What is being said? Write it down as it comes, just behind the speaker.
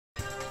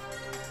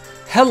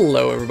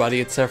Hello everybody,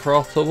 it's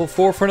Sephiroth level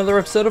 4 for another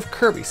episode of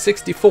Kirby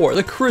 64,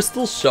 the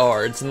Crystal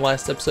Shards. In the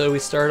last episode we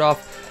started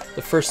off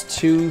the first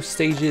two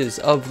stages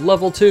of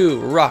level 2,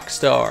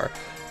 Rockstar.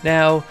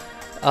 Now,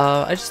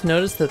 I just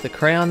noticed that the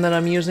crayon that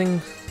I'm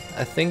using,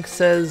 I think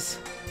says,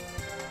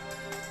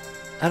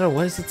 I don't know,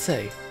 what does it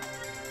say?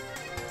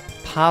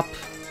 Popter?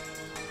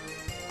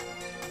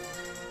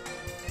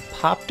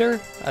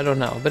 I don't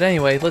know, but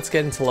anyway, let's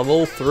get into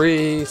level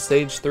 3,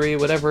 stage 3,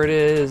 whatever it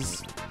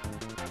is.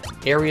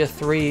 Area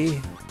 3.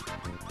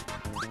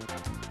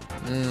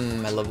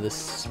 I love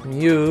this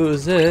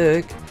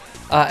music.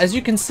 As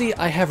you can see,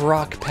 I have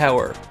rock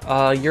power.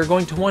 You're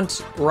going to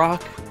want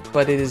rock,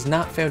 but it is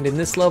not found in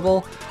this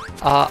level.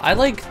 I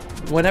like,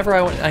 whenever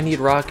I need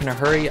rock in a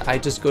hurry, I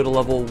just go to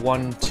level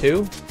 1,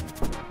 2.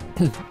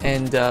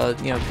 And,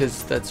 you know,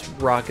 because that's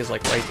rock is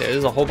like right there.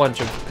 There's a whole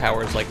bunch of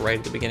powers like right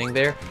at the beginning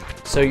there.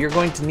 So you're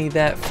going to need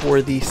that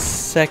for the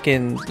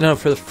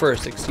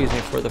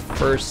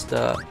first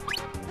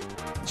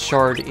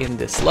shard in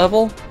this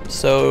level,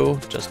 so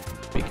just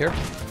be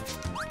careful.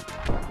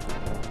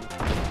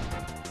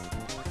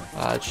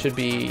 It should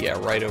be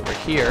right over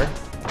here.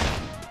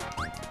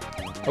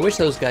 I wish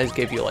those guys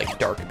gave you like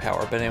dark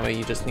power, but anyway,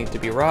 you just need to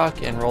be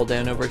rock and roll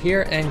down over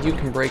here and you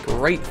can break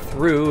right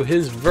through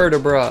his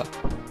vertebra.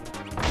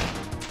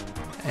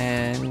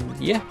 And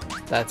yeah,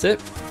 that's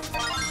it.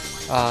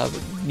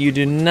 You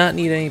do not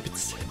need any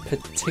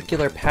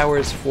particular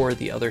powers for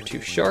the other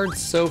two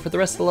shards, so for the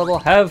rest of the level,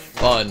 have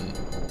fun.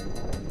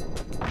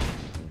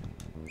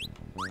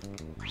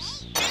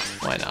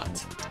 Why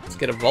not? Let's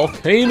get a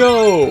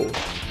volcano!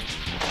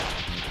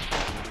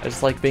 I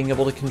just like being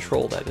able to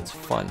control that, it's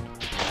fun.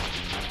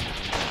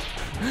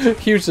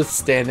 He was just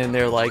standing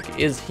there like,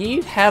 is he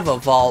have a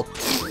vault?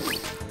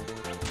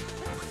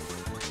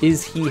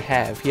 Is he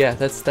have? Yeah,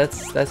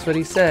 that's what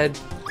he said.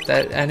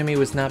 That enemy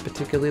was not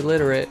particularly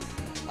literate.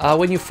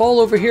 When you fall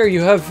over here, you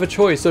have a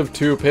choice of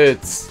 2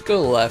 pits.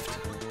 Go left.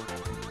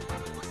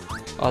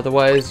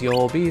 Otherwise,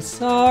 you'll be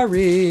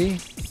sorry.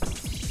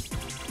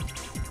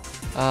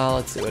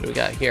 Let's see, what do we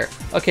got here?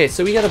 Okay,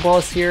 so we got a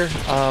boss here.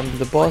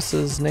 The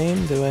boss's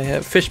name, do I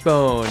have?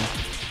 Fishbone.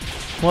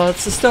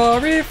 What's the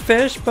story,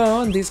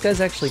 Fishbone? These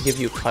guys actually give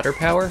you cutter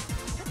power,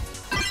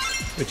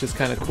 which is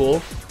kind of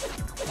cool.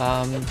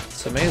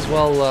 So may as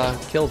well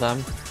kill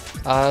them.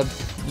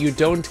 You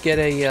don't get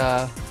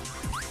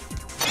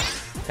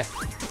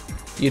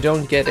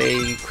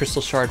a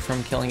crystal shard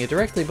from killing it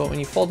directly, but when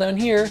you fall down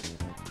here,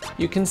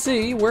 you can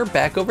see we're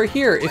back over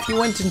here. If you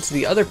went into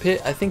the other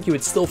pit, I think you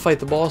would still fight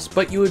the boss,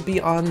 but you would be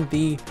on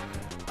the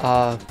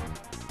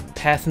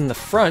path in the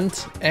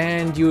front,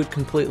 and you would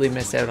completely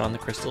miss out on the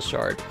crystal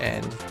shard,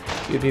 and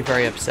you'd be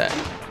very upset.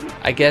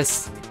 I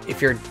guess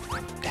if you're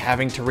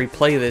having to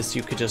replay this,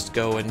 you could just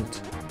go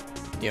and,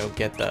 you know,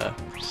 get the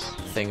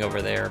thing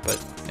over there,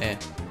 but I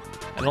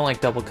don't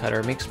like double cutter.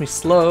 It makes me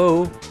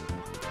slow,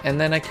 and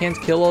then I can't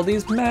kill all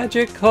these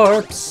magic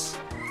harps.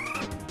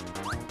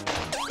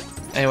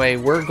 Anyway,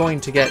 we're going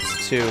to get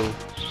to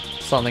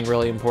something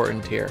really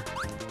important here.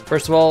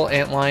 First of all,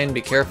 antlion,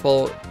 be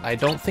careful. I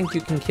don't think you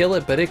can kill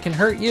it, but it can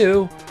hurt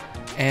you.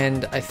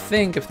 And I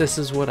think, if this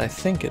is what I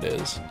think it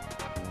is,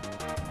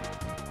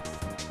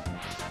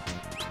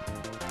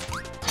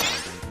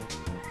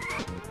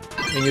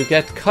 and you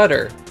get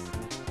cutter,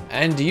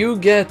 and you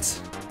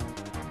get,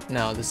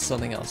 no, this is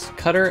something else.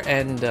 Cutter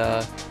and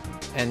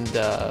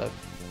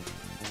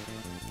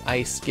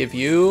ice give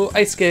you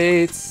ice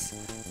skates.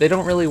 They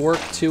don't really work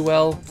too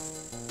well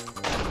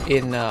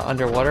in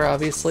underwater,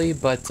 obviously,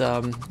 but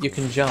you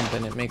can jump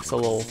and it makes a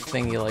little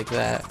thingy like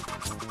that.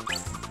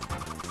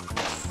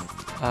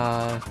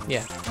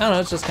 Yeah, I don't know,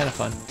 it's just kind of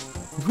fun.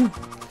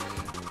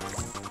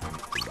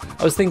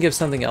 I was thinking of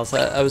something else.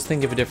 I was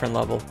thinking of a different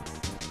level.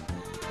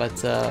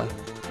 But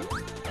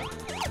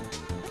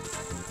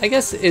I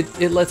guess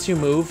it lets you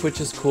move,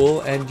 which is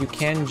cool, and you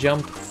can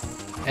jump,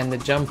 and the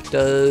jump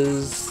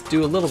does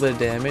do a little bit of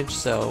damage,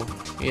 so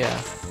yeah.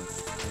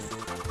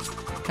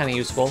 Kind of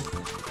useful.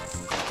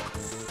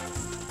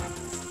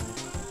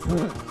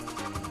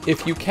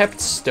 If you kept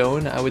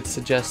stone, I would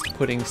suggest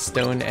putting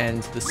stone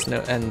and the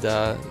snow and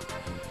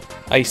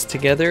ice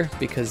together,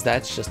 because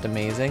that's just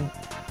amazing.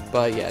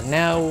 But yeah,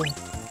 now,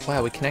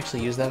 wow, we can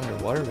actually use that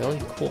underwater. Really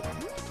cool.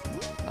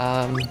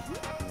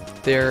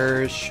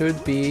 There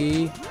should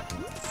be,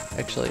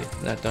 actually,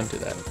 no, don't do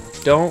that.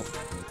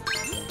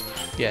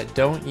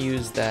 Don't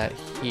use that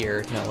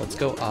here. No, let's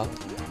go up.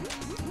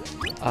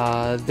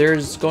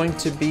 There's going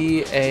to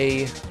be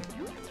a...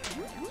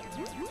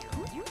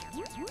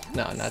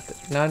 No, not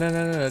that. No,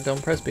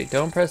 don't press B.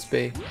 Don't press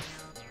B.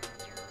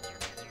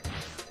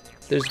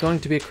 There's going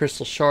to be a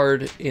crystal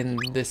shard in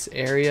this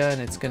area, and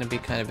it's going to be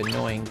kind of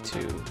annoying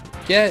to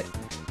get.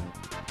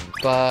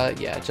 But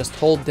yeah, just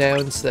hold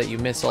down so that you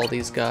miss all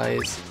these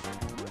guys.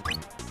 I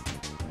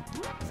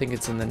think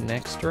it's in the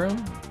next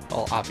room.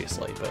 Well,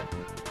 obviously, but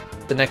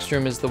the next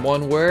room is the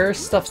one where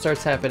stuff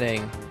starts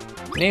happening.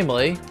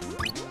 Namely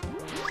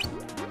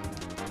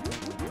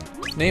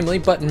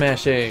button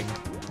mashing.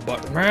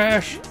 Button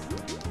mash!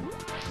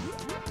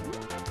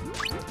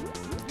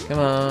 Come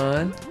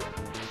on.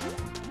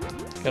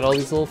 Got all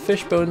these little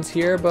fish bones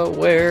here, but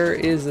where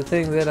is the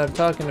thing that I'm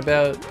talking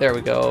about? There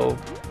we go.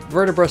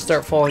 Vertebrae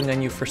start falling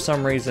on you for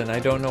some reason. I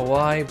don't know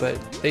why, but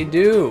they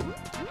do.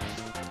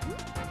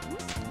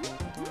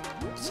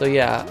 So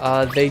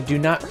yeah, they do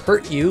not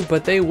hurt you,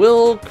 but they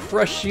will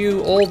crush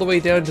you all the way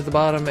down to the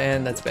bottom,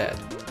 and that's bad.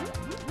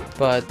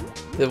 But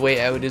the way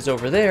out is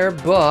over there,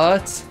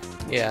 but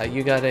yeah,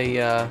 you got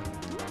a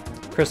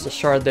crystal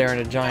shard there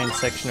and a giant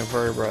section of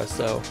vertebra,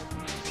 so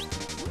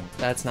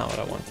that's not what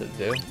I wanted to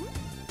do.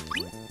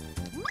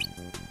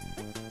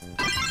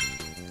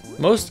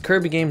 Most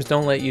Kirby games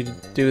don't let you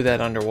do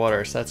that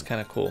underwater, so that's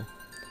kind of cool.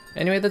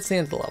 Anyway, that's the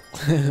end of the level.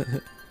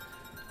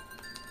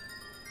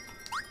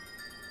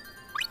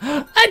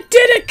 I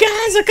did it,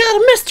 guys! I got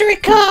a mystery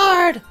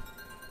card!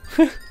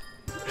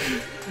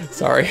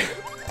 Sorry.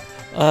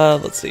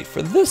 Let's see,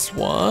 for this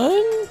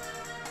one...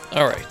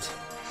 Alright.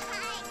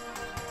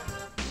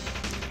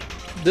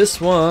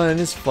 This one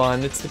is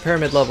fun. It's the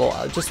pyramid level.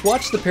 Just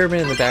watch the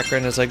pyramid in the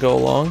background as I go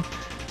along.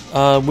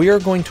 We are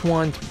going to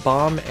want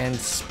Bomb and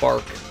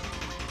Spark.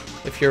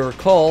 If you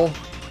recall,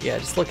 yeah,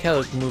 just look how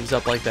it moves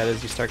up like that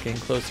as you start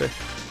getting closer.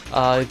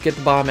 Get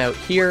the bomb out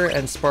here,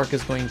 and Spark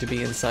is going to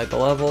be inside the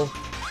level.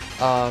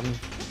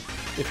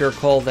 If you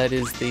recall, that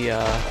is the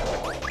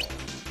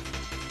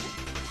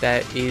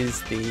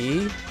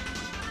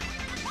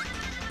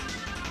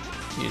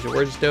use your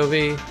words,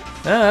 Dovey.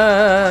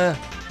 Ah!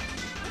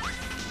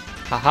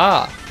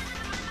 Haha!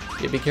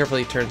 Yeah, be careful,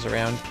 he turns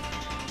around.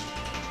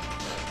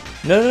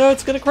 No,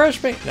 it's gonna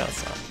crush me! No,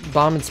 it's not.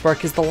 Bomb and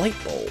Spark is the light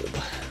bulb.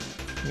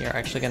 You're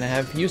actually gonna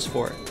have use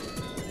for it.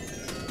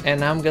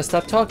 And now I'm gonna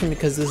stop talking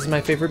because this is my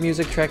favorite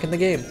music track in the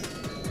game.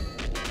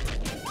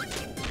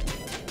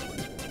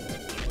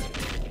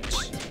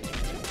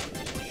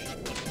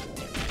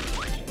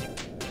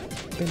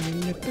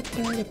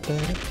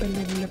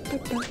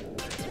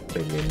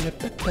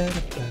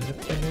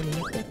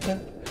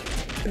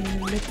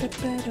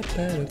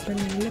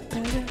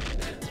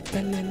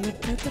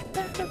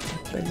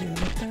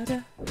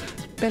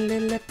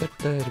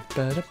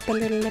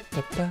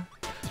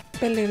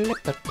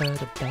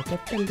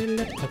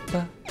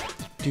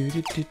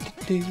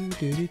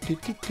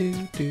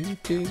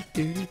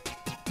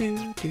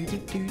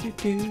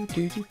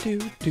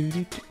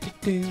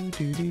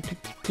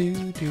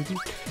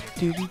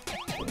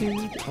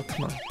 Oh,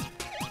 come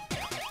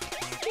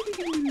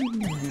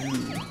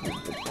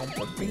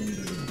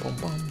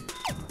on.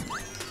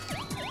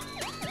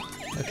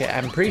 Okay,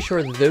 I'm pretty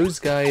sure those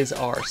guys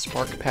are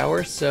Spark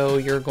Power, so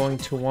you're going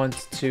to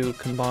want to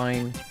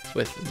combine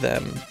with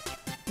them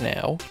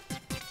now.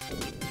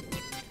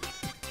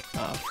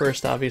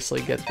 First,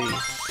 obviously, get the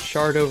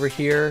shard over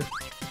here.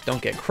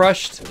 Don't get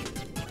crushed.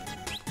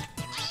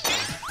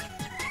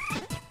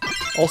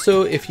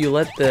 Also, if you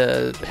let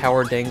the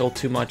power dangle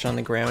too much on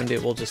the ground,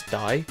 it will just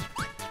die.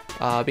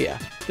 But yeah,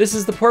 this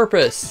is the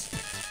purpose.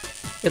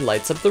 It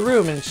lights up the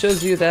room and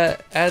shows you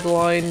that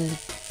Adeline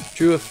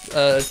drew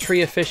a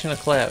tree of fish in a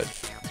cloud.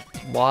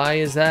 Why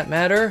does that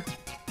matter?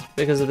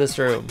 Because of this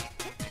room.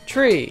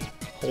 Tree!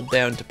 Hold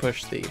down to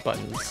push the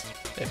buttons,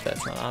 if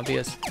that's not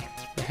obvious.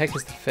 The heck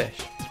is the fish?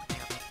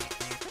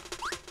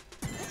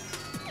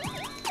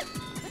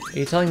 Are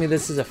you telling me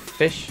this is a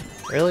fish?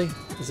 Really?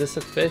 Is this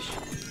a fish?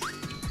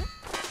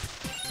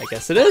 I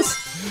guess it is.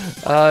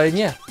 And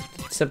yeah,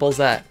 simple as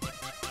that.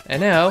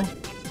 And now,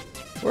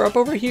 we're up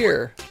over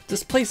here.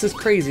 This place is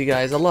crazy,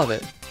 guys. I love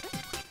it.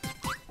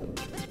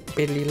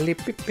 And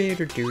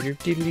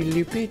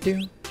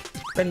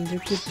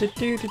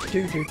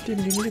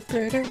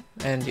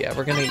yeah,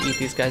 we're gonna eat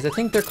these guys. I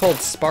think they're called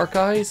Spark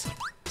Eyes.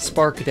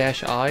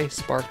 Spark-I.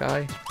 Spark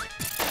Eye.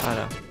 I don't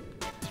know.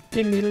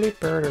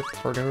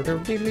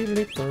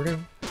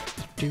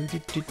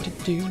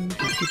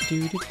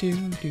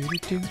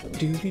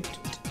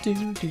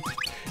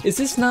 Is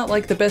this not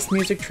like the best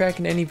music track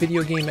in any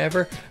video game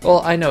ever?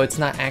 Well, I know it's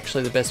not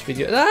actually the best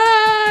video.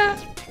 Yeah,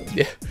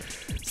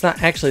 it's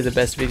not actually the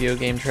best video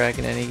game track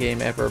in any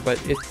game ever,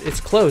 but it's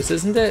close,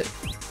 isn't it?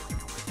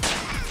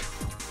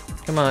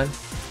 Come on.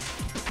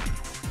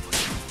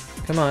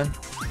 Come on.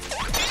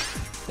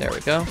 There we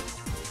go.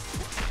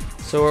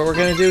 So what we're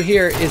gonna do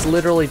here is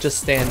literally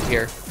just stand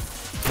here.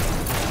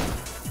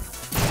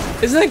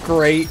 Isn't that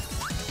great?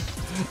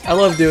 I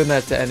love doing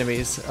that to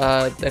enemies.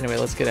 Anyway,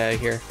 let's get out of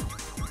here.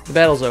 The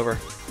battle's over.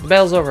 The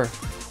battle's over.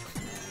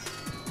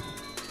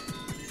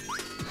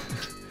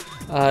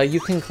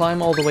 You can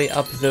climb all the way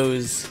up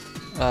those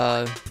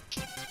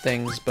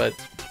things, but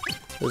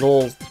the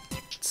little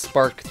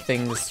spark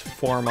things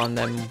form on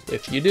them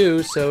if you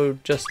do, so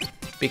just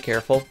be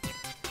careful.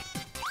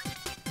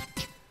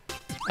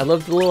 I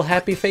love the little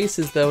happy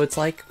faces, though. It's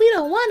like, we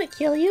don't want to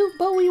kill you,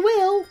 but we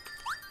will.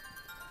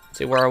 Let's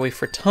see, where are we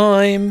for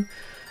time?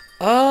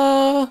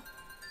 We're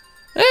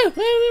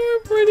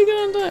pretty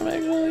good on time,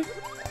 actually.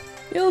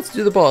 Yeah, let's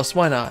do the boss.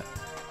 Why not?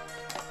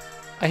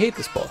 I hate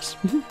this boss.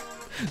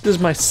 This is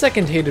my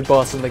second hated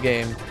boss in the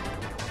game.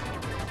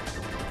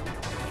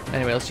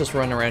 Anyway, let's just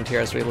run around here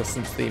as we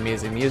listen to the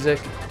amazing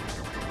music.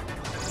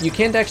 You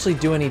can't actually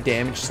do any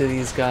damage to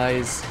these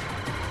guys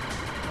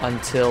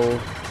until...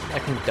 I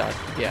can duck.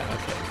 Yeah,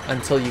 okay.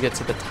 Until you get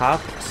to the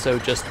top, so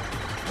just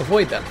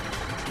avoid them.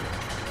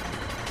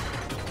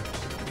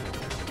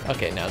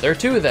 Okay, now there are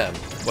 2 of them.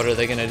 What are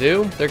they gonna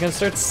do? They're gonna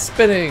start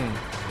spinning.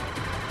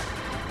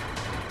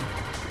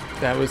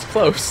 That was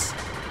close.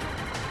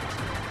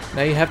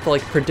 Now you have to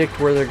like predict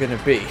where they're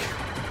gonna be.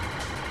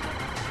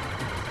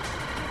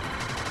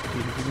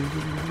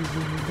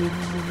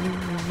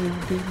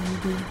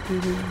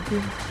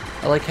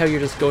 I like how you're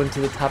just going to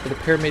the top of the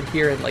pyramid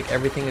here and like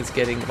everything is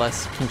getting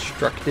less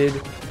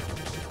constructed.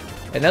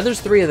 And now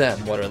there's 3 of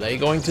them. What are they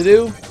going to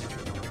do?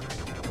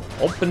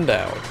 Up and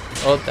down.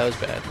 Oh, that was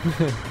bad.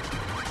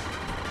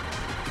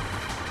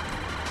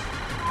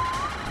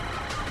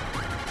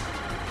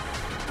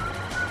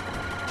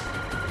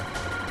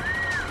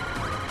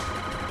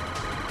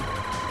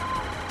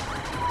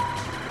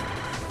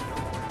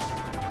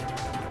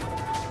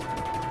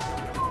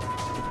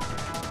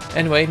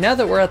 Anyway, now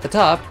that we're at the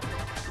top,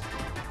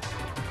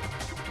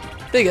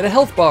 they get a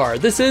health bar.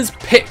 This is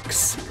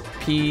Pix.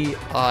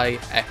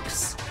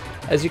 P-I-X.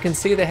 As you can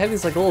see, they have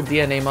these like little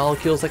DNA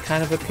molecules that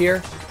kind of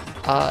appear.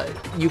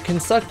 You can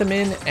suck them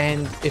in,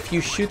 and if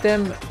you shoot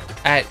them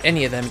at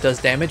any of them, it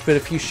does damage, but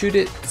if you shoot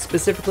it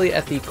specifically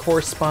at the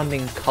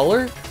corresponding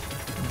color,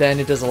 then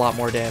it does a lot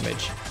more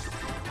damage.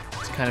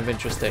 It's kind of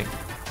interesting.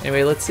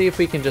 Anyway, let's see if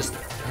we can just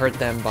hurt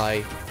them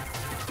by...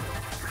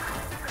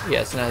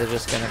 Yeah, so now they're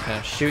just gonna kind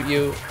of shoot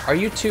you. Are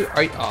you two...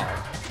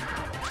 Oh.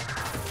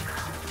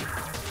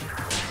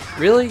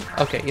 Really?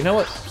 Okay, you know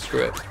what?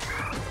 Screw it.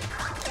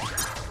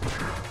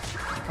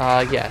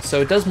 Yeah,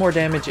 so it does more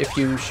damage if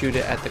you shoot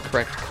it at the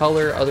correct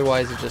color.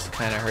 Otherwise, it just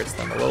kind of hurts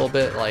them a little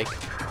bit, like...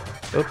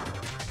 Oop.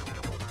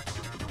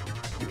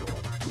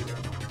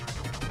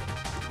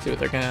 See what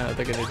they're gonna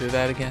do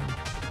that again.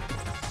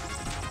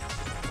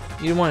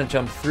 You want to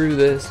jump through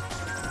this.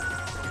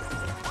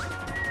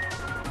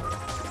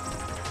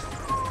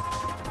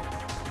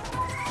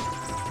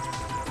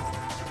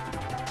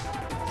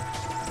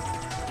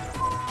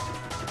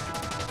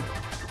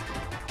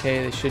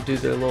 Okay, they should do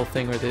their little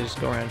thing where they just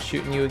go around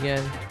shooting you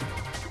again.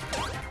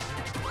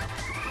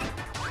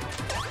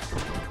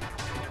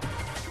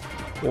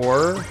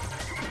 Or...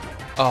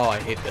 Oh, I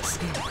hate this.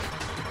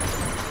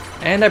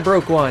 And I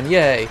broke one,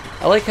 yay!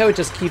 I like how it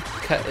just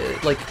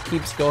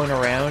keeps going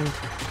around,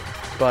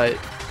 but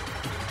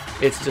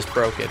it's just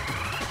broken.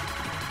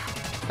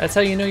 That's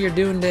how you know you're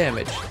doing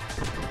damage.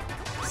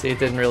 See, it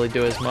didn't really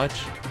do as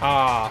much.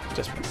 Ah,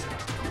 just missed.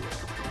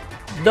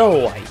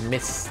 No, I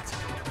missed.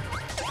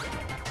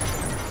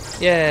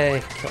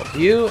 Yay, killed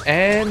you,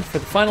 and for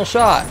the final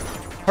shot,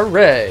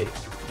 hooray!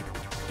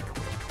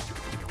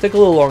 Took a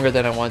little longer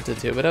than I wanted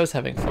to, but I was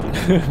having fun.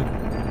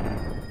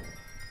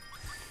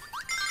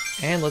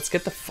 And let's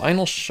get the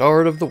final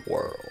shard of the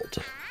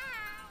world.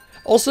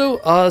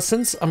 Also,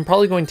 since I'm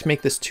probably going to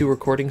make this 2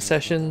 recording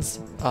sessions,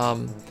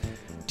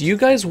 do you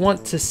guys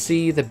want to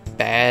see the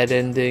bad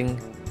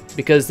ending?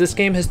 Because this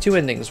game has 2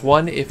 endings.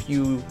 One if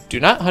you do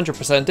not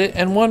 100% it,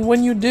 and one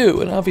when you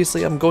do. And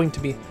obviously I'm going to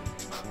be...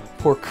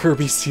 Poor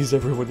Kirby sees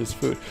everyone as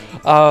food.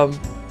 I'm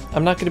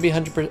not going to be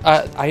 100%...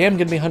 I am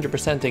going to be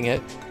 100%ing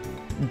it,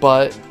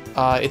 but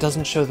it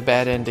doesn't show the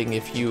bad ending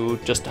if you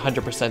just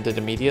 100% it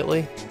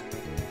immediately.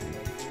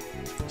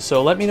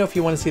 So let me know if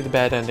you want to see the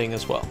bad ending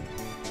as well.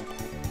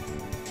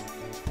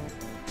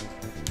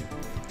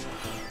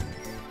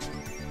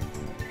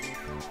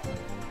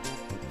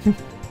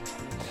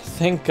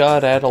 Thank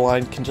God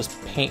Adeline can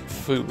just paint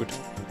food.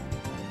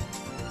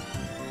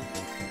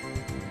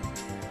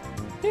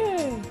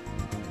 Yay!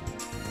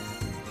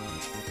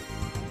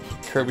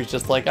 Kirby's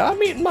just like,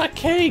 I'm eating my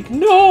cake,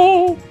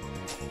 no!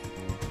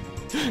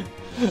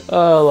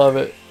 Oh, I love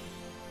it.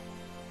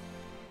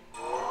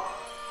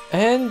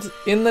 And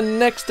in the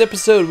next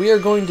episode, we are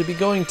going to be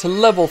going to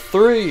level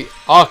 3,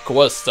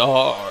 Aqua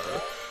Star.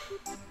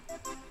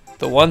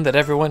 The one that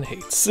everyone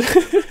hates.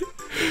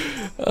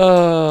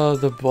 Oh,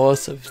 the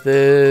boss of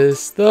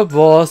this, the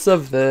boss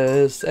of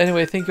this.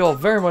 Anyway, thank you all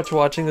very much for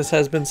watching. This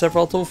has been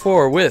Sephiroth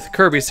 4 with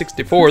Kirby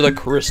 64, the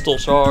Crystal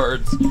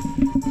Shards.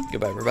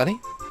 Goodbye, everybody.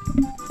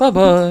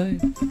 Bye-bye.